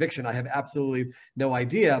towards a conviction. I have absolutely no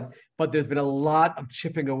idea. But there's been a lot of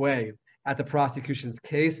chipping away at the prosecution's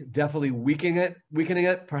case, definitely weakening it,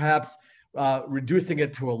 perhaps reducing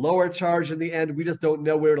it to a lower charge in the end. We just don't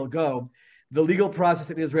know where it'll go. The legal process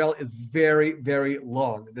in Israel is very, very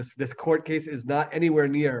long. This court case is not anywhere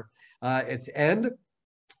near its end.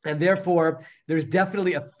 And therefore, there's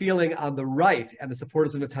definitely a feeling on the right and the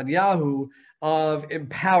supporters of Netanyahu of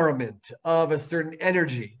empowerment, of a certain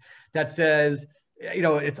energy that says,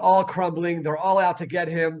 it's all crumbling. They're all out to get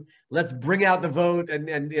him. Let's bring out the vote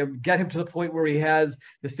and get him to the point where he has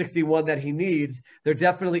the 61 that he needs. There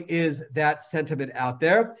definitely is that sentiment out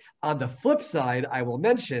there. On the flip side, I will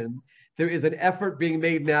mention, there is an effort being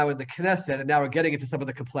made now in the Knesset, and now we're getting into some of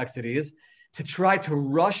the complexities, to try to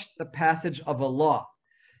rush the passage of a law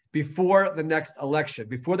before the next election,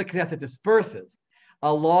 before the Knesset disperses,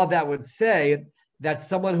 a law that would say that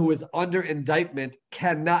someone who is under indictment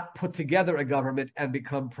cannot put together a government and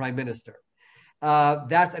become prime minister.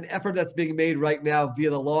 That's an effort that's being made right now via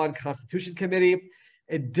the Law and Constitution Committee.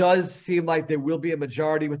 It does seem like there will be a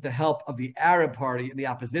majority with the help of the Arab Party in the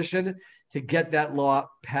opposition to get that law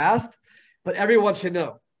passed. But everyone should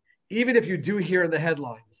know, even if you do hear in the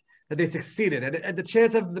headlines that they succeeded, and the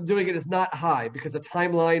chance of them doing it is not high because the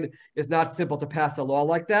timeline is not simple to pass a law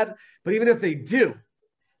like that. But even if they do,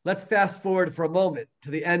 let's fast forward for a moment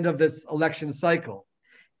to the end of this election cycle.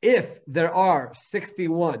 If there are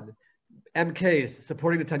 61 MKs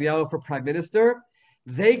supporting Netanyahu for prime minister,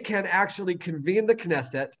 they can actually convene the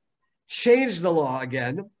Knesset, change the law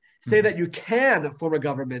again, say that you can form a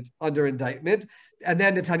government under indictment, and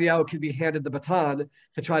then Netanyahu can be handed the baton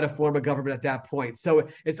to try to form a government at that point. So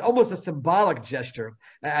it's almost a symbolic gesture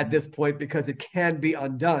at this point because it can be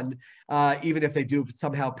undone, even if they do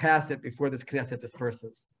somehow pass it before this Knesset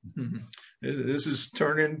disperses. This is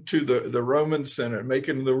turning to the Roman Senate,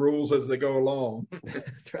 making the rules as they go along.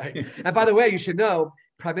 That's right. And by the way, you should know,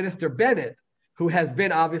 Prime Minister Bennett, who has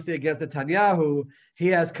been obviously against Netanyahu, he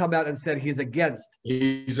has come out and said he's against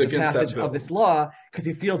the passage of this law because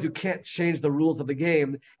he feels you can't change the rules of the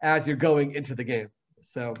game as you're going into the game.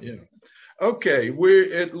 So yeah. Okay,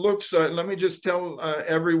 it looks. Let me just tell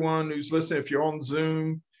everyone who's listening, if you're on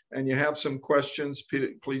Zoom and you have some questions,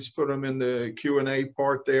 please put them in the Q&A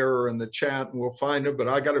part there or in the chat, and we'll find them. But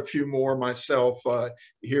I got a few more myself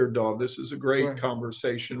here, Dov. This is a great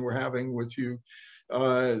conversation we're having with you.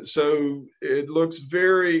 So it looks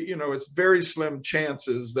very, it's very slim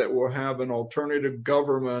chances that we'll have an alternative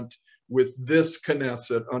government with this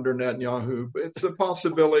Knesset under Netanyahu. It's a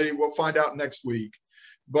possibility. We'll find out next week.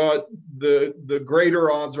 But the greater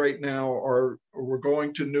odds right now are we're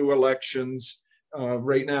going to new elections.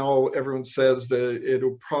 Right now, everyone says that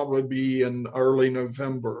it'll probably be in early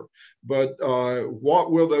November. But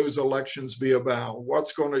what will those elections be about?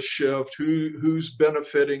 What's going to shift? Who's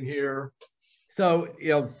benefiting here? So,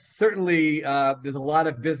 certainly there's a lot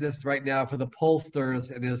of business right now for the pollsters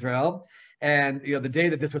in Israel. And, the day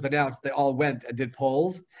that this was announced, they all went and did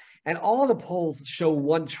polls. And all of the polls show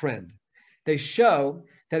one trend. They show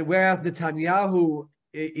that whereas Netanyahu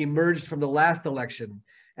emerged from the last election,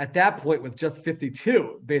 at that point with just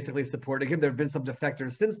 52 basically supporting him, there have been some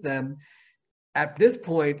defectors since then. At this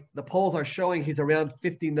point, the polls are showing he's around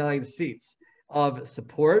 59 seats of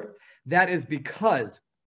support. That is because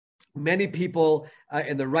many people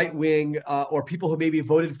in the right wing or people who maybe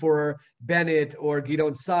voted for Bennett or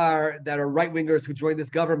Gideon Sa'ar that are right-wingers who joined this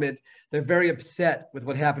government, they're very upset with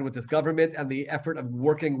what happened with this government and the effort of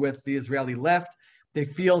working with the Israeli left. They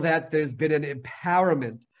feel that there's been an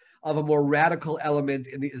empowerment of a more radical element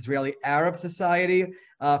in the Israeli Arab society.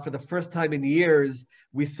 For the first time in years,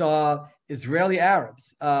 we saw Israeli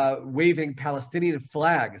Arabs waving Palestinian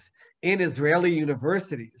flags in Israeli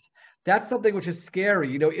universities. That's something which is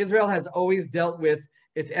scary. Israel has always dealt with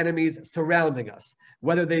its enemies surrounding us,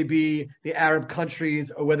 whether they be the Arab countries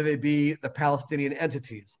or whether they be the Palestinian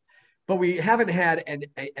entities. But we haven't had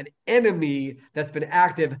an enemy that's been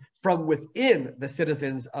active from within the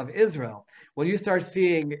citizens of Israel. When you start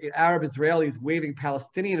seeing Arab Israelis waving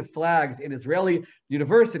Palestinian flags in Israeli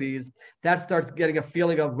universities, that starts getting a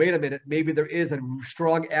feeling of, wait a minute, maybe there is a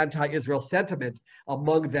strong anti-Israel sentiment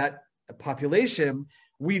among that population.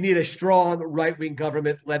 We need a strong right-wing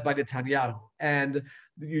government led by Netanyahu. And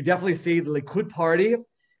you definitely see the Likud party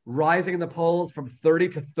rising in the polls from 30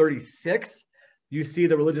 to 36. You see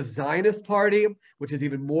the religious Zionist party, which is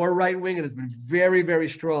even more right-wing and has been very, very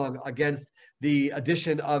strong against the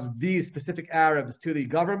addition of these specific Arabs to the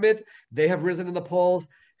government. They have risen in the polls.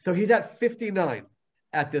 So he's at 59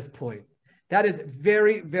 at this point. That is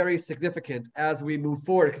very, very significant as we move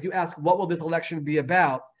forward, because you ask, what will this election be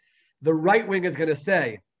about? The right wing is going to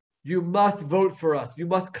say, you must vote for us. You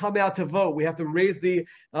must come out to vote. We have to raise the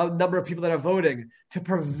number of people that are voting to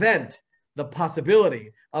prevent the possibility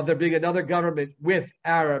of there being another government with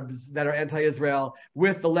Arabs that are anti-Israel,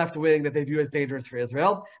 with the left wing that they view as dangerous for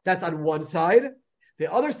Israel. That's on one side.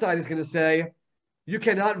 The other side is going to say, you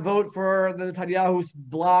cannot vote for the Netanyahu's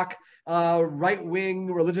bloc. Right-wing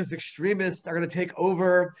religious extremists are going to take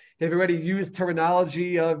over. They've already used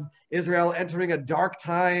terminology of Israel entering a dark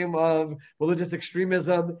time of religious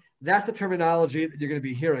extremism. That's the terminology that you're going to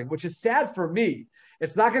be hearing, which is sad for me.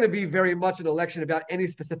 It's not going to be very much an election about any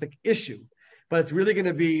specific issue, but it's really going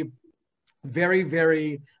to be very,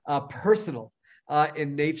 very personal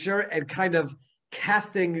in nature and kind of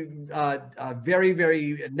casting very,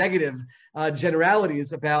 very negative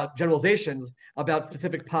generalizations about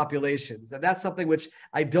specific populations. And that's something which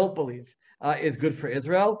I don't believe is good for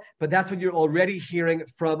Israel, but that's what you're already hearing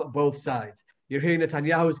from both sides. You're hearing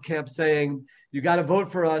Netanyahu's camp saying, you got to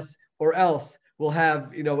vote for us or else we'll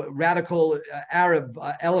have, radical Arab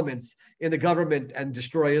elements in the government and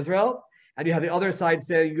destroy Israel. And you have the other side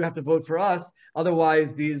saying you have to vote for us,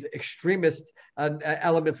 otherwise these extremist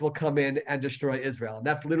elements will come in and destroy Israel. And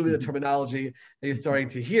that's literally the terminology that you're starting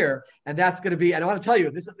to hear. And that's going to be, and I want to tell you,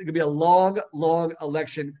 this is going to be a long, long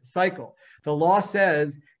election cycle. The law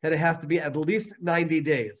says that it has to be at least 90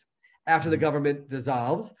 days after the government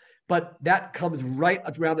dissolves. But that comes right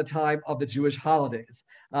around the time of the Jewish holidays.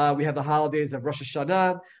 We have the holidays of Rosh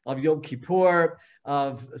Hashanah, of Yom Kippur,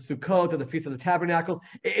 of Sukkot, and the Feast of the Tabernacles.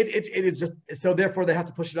 It is just, so therefore they have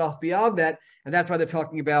to push it off beyond that. And that's why they're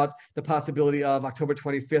talking about the possibility of October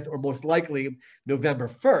 25th, or most likely November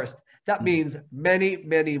 1st. That means many,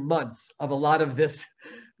 many months of a lot of this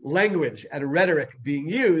language and rhetoric being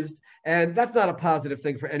used. And that's not a positive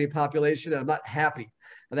thing for any population. And I'm not happy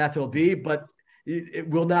that that's what it'll be, but it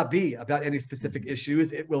will not be about any specific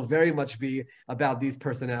issues. It will very much be about these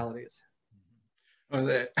personalities.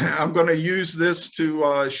 I'm going to use this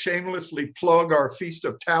to shamelessly plug our Feast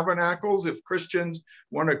of Tabernacles. If Christians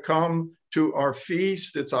want to come to our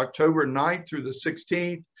feast, it's October 9th through the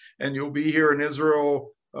 16th, and you'll be here in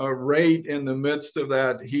Israel right in the midst of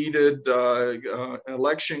that heated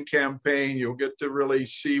election campaign. You'll get to really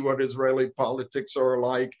see what Israeli politics are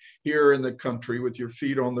like here in the country with your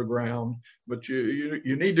feet on the ground. But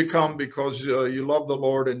you need to come because you love the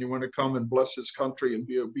Lord and you want to come and bless his country and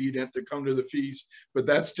be obedient to come to the feast. But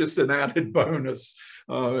that's just an added bonus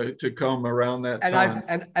to come around that time.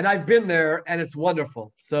 I've been there, and it's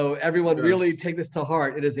wonderful. So everyone really take this to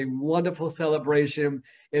heart. It is a wonderful celebration.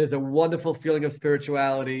 It is a wonderful feeling of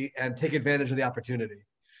spirituality, and take advantage of the opportunity.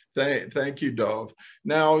 Thank you, Dov.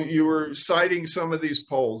 Now, you were citing some of these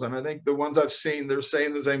polls, and I think the ones I've seen, they're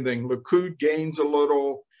saying the same thing. Likud gains a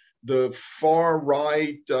little. The far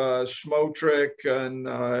right, Smotrich and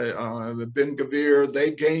Ben Gvir,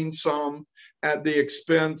 they gain some at the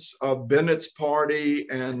expense of Bennett's party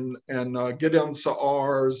and Gideon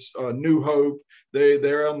Sa'ar's New Hope.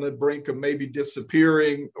 They're on the brink of maybe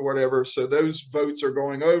disappearing or whatever. So those votes are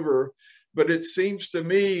going over. But it seems to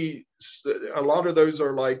me a lot of those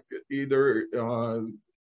are like either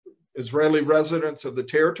Israeli residents of the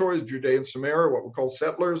territories, Judea and Samaria, what we call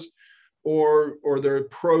settlers, or they're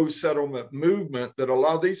pro-settlement movement, that a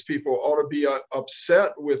lot of these people ought to be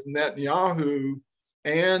upset with Netanyahu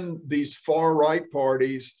and these far-right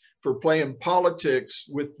parties for playing politics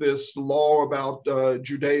with this law about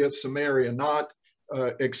Judea, Samaria, not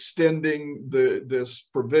extending this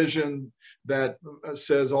provision that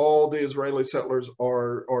says all the Israeli settlers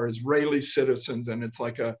are Israeli citizens, and it's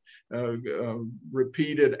like a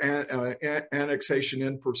repeated annexation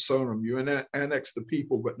in personam. You annex the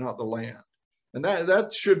people, but not the land. And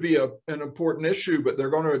that should be an important issue, but they're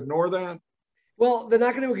going to ignore that? Well, they're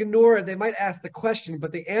not going to ignore it. They might ask the question,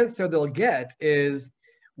 but the answer they'll get is,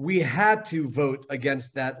 we had to vote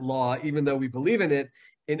against that law, even though we believe in it,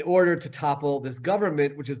 in order to topple this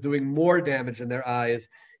government, which is doing more damage in their eyes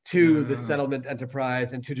to the settlement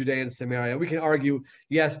enterprise and to Judea and Samaria. We can argue,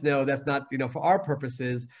 yes, no, that's not, for our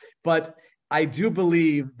purposes, but I do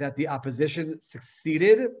believe that the opposition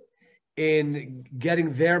succeeded in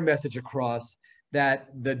getting their message across, that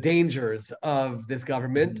the dangers of this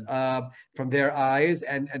government from their eyes,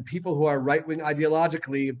 and people who are right-wing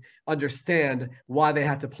ideologically understand why they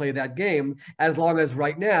have to play that game, as long as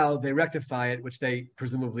right now they rectify it, which they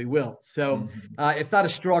presumably will. So it's not a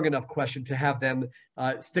strong enough question to have them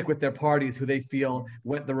stick with their parties who they feel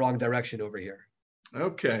went the wrong direction over here.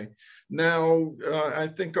 Okay. Now, I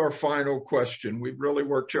think our final question, we've really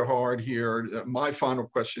worked you hard here. My final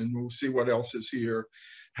question, we'll see what else is here.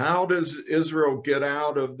 How does Israel get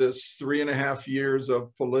out of this 3.5 years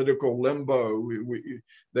of political limbo?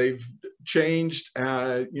 They've changed,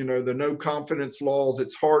 the no confidence laws.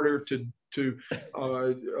 It's harder to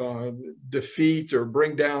defeat or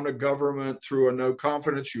bring down a government through a no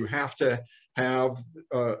confidence. You have to have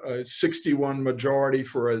a 61 majority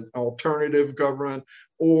for an alternative government,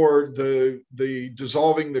 or the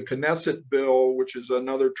dissolving the Knesset bill, which is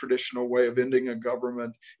another traditional way of ending a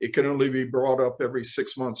government. It can only be brought up every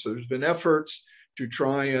 6 months. So there's been efforts to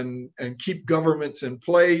try and keep governments in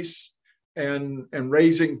place and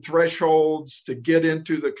raising thresholds to get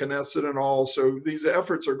into the Knesset and all. So these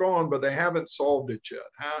efforts are gone, but they haven't solved it yet.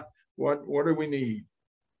 What do we need?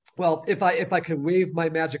 Well, if I could wave my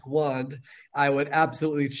magic wand, I would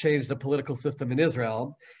absolutely change the political system in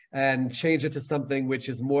Israel and change it to something which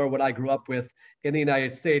is more what I grew up with in the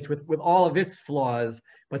United States, with all of its flaws,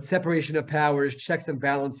 but separation of powers, checks and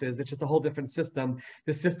balances. It's just a whole different system.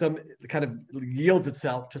 The system kind of yields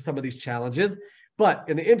itself to some of these challenges. But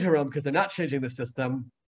in the interim, because they're not changing the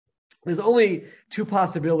system, there's only two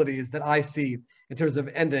possibilities that I see in terms of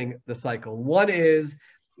ending the cycle. One is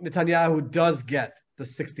Netanyahu does get the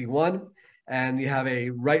 61, and you have a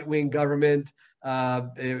right-wing government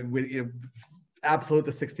with absolute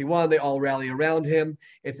the 61. They all rally around him.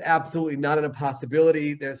 It's absolutely not an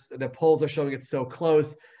impossibility. The polls are showing it's so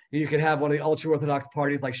close. You could have one of the ultra-Orthodox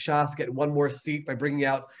parties like Shas get one more seat by bringing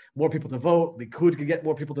out more people to vote. Likud could get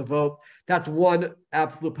more people to vote. That's one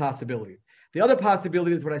absolute possibility. The other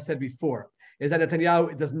possibility is what I said before, is that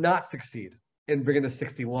Netanyahu does not succeed in bringing the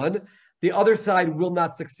 61. The other side will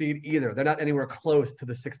not succeed either. They're not anywhere close to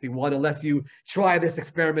the 61 unless you try this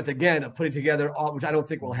experiment again of putting together all, which I don't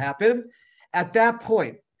think will happen. At that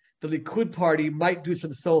point, the Likud party might do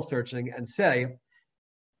some soul searching and say,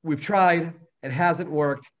 we've tried, it hasn't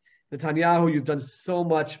worked. Netanyahu, you've done so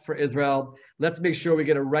much for Israel. Let's make sure we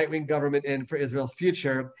get a right-wing government in for Israel's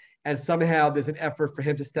future. And somehow there's an effort for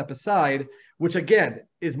him to step aside, which again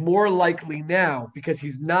is more likely now because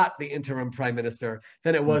he's not the interim prime minister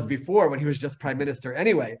than it was before when he was just prime minister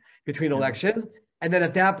anyway between elections. And then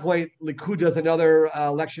at that point, Likud does another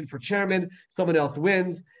election for chairman, someone else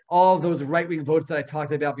wins. All of those right-wing votes that I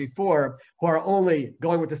talked about before, who are only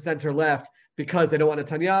going with the center-left because they don't want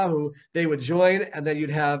Netanyahu, they would join, and then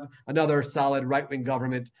you'd have another solid right-wing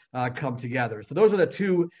government come together. So those are the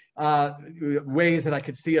two ways that I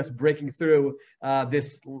could see us breaking through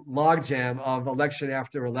this logjam of election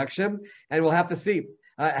after election. And we'll have to see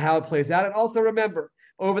how it plays out. And also remember,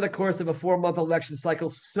 over the course of a 4-month election cycle,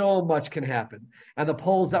 so much can happen. And the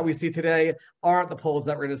polls that we see today aren't the polls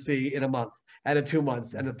that we're going to see in a month and in 2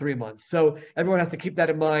 months and in 3 months. So everyone has to keep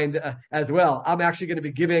that in mind as well. I'm actually going to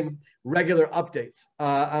be giving regular updates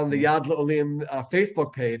on the Yad L'Olim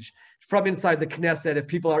Facebook page from inside the Knesset. If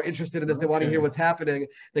people are interested in this, they want to hear what's happening,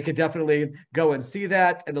 they can definitely go and see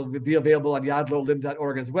that, and it'll be available on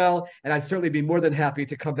yadlolim.org as well. And I'd certainly be more than happy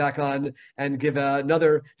to come back on and give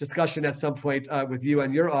another discussion at some point with you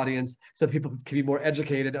and your audience so people can be more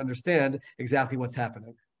educated, understand exactly what's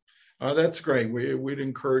happening. That's great. We'd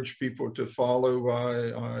encourage people to follow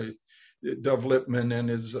Dov Lipman and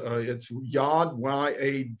his, it's Yad,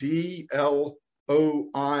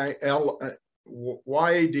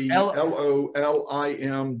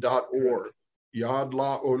 YADLOLIM.org, Yad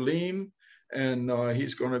L'Olim, and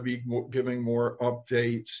he's going to be giving more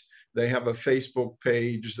updates. They have a Facebook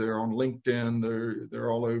page. They're on LinkedIn. They're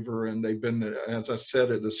all over, and they've been, as I said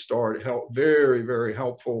at the start, very, very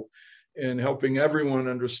helpful in helping everyone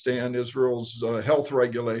understand Israel's health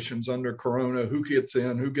regulations under Corona, who gets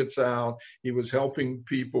in, who gets out. He was helping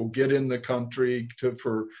people get in the country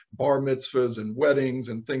for bar mitzvahs and weddings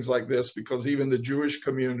and things like this, because even the Jewish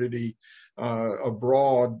community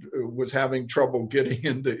abroad was having trouble getting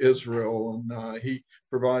into Israel, and he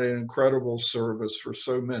provided incredible service for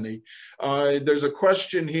so many. There's a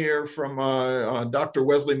question here from Dr.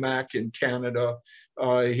 Wesley Mack in Canada.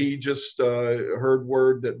 He just heard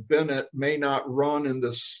word that Bennett may not run in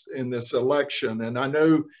this election, and I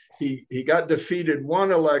know he got defeated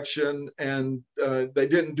one election, and they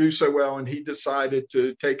didn't do so well, and he decided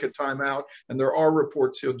to take a time out, and there are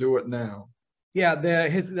reports he'll do it now. Yeah,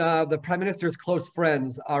 the prime minister's close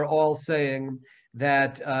friends are all saying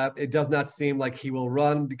that it does not seem like he will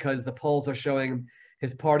run because the polls are showing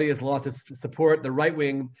his party has lost its support. The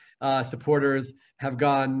right-wing supporters have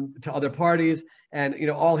gone to other parties, and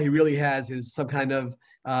all he really has is some kind of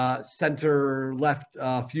center-left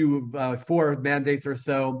few 4 mandates or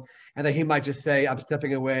so, and then he might just say, I'm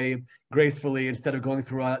stepping away gracefully instead of going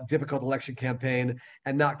through a difficult election campaign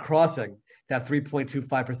and not crossing that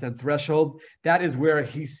 3.25% threshold. That is where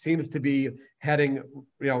he seems to be heading,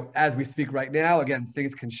 as we speak right now. Again,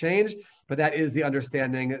 things can change, but that is the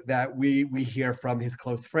understanding that we hear from his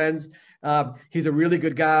close friends. He's a really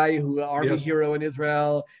good guy, army hero in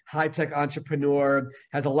Israel, high-tech entrepreneur,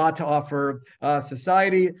 has a lot to offer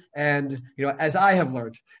society. And, as I have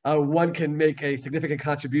learned, one can make a significant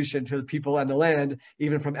contribution to the people and the land,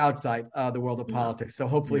 even from outside the world of politics. So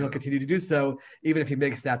hopefully he'll continue to do so, even if he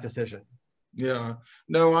makes that decision. Yeah,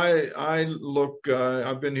 no, I look,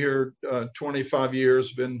 I've been here 25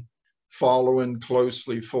 years, been following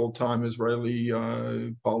closely full-time Israeli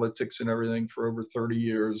politics and everything for over 30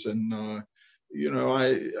 years. And,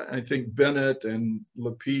 I think Bennett and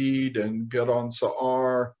Lapid and Gideon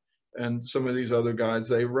Sa'ar and some of these other guys,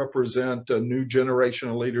 they represent a new generation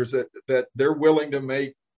of leaders that they're willing to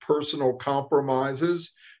make personal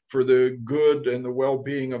compromises for the good and the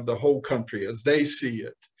well-being of the whole country as they see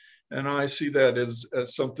it. And I see that as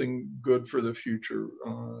something good for the future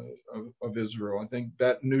of Israel. I think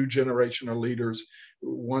that new generation of leaders,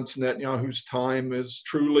 once Netanyahu's time is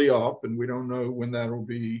truly up, and we don't know when that'll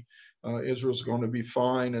be, Israel's going to be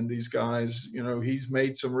fine. And these guys, he's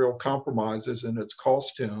made some real compromises, and it's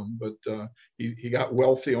cost him, but he got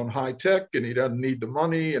wealthy on high tech, and he doesn't need the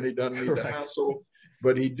money, and he doesn't need the hassle.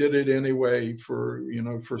 But he did it anyway for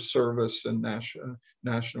service and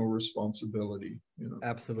national responsibility.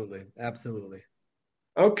 Absolutely, absolutely.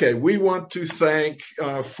 Okay, we want to thank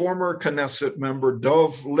former Knesset member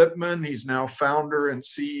Dov Lipman. He's now founder and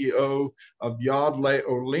CEO of Yad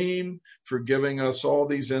Le'Olim, for giving us all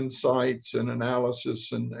these insights and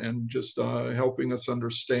analysis and just helping us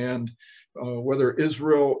understand whether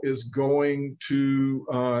Israel is going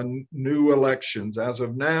to new elections. As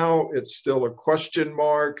of now, it's still a question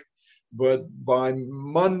mark, but by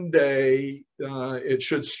Monday, it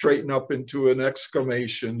should straighten up into an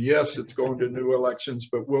exclamation. Yes, it's going to new elections,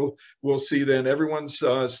 but we'll see then. Everyone's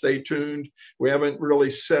stay tuned. We haven't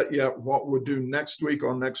really set yet what we'll do next week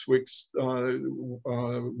on next week's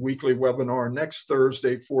weekly webinar next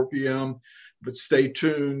Thursday, 4 p.m. But stay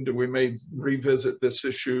tuned. We may revisit this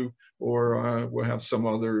issue, or we'll have some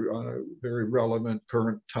other very relevant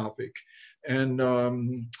current topic.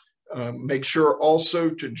 And make sure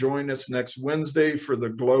also to join us next Wednesday for the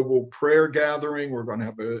global prayer gathering. We're going to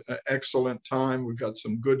have an excellent time. We've got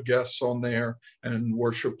some good guests on there and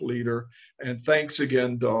worship leader. And thanks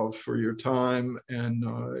again, Dov, for your time and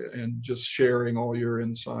just sharing all your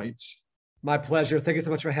insights. My pleasure. Thank you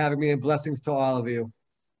so much for having me, and blessings to all of you.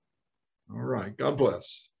 All right. God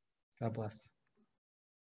bless. God bless.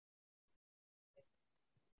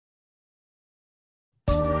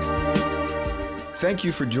 Thank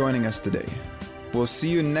you for joining us today. We'll see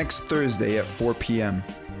you next Thursday at 4 p.m.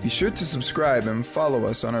 Be sure to subscribe and follow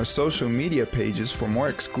us on our social media pages for more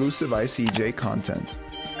exclusive ICEJ content.